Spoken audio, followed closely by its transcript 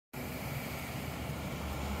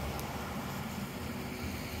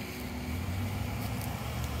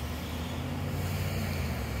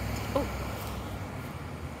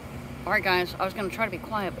All right, guys, I was gonna try to be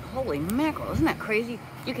quiet, but holy mackerel, isn't that crazy?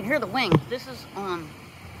 You can hear the wings. This is,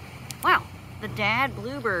 wow, the dad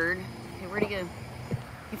Bluebird. Okay, where'd he go?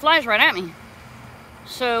 He flies right at me.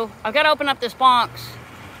 So I've got to open up this box.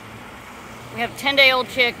 We have 10-day-old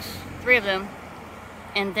chicks, 3 of them.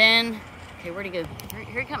 And then, okay, where'd he go?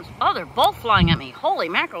 Here he comes. Oh, they're both flying at me. Holy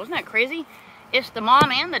mackerel, isn't that crazy? It's the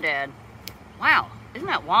mom and the dad. Wow, isn't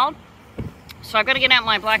that wild? So I've got to get out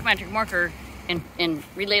my black magic marker and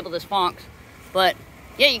relabel this box. But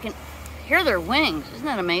yeah, you can hear their wings. Isn't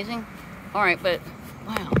that amazing? All right, but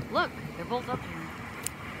wow, look, they're both up here.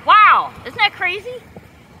 Wow, isn't that crazy?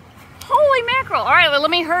 Holy mackerel. All right, well, let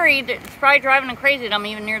me hurry. It's probably driving them crazy that I'm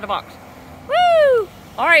even near the box. Woo!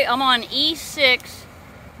 All right, I'm on E6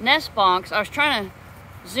 Nestbox. I was trying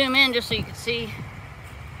to zoom in just so you could see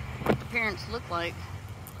what the parents look like.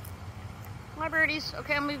 Hi, birdies.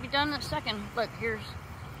 Okay, I'm gonna be done in a second. Look, here's...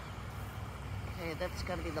 Okay, that's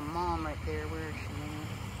got to be the mom right there. Where is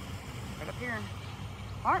she? Right up here.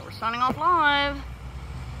 All right, we're signing off live.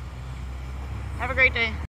 Have a great day.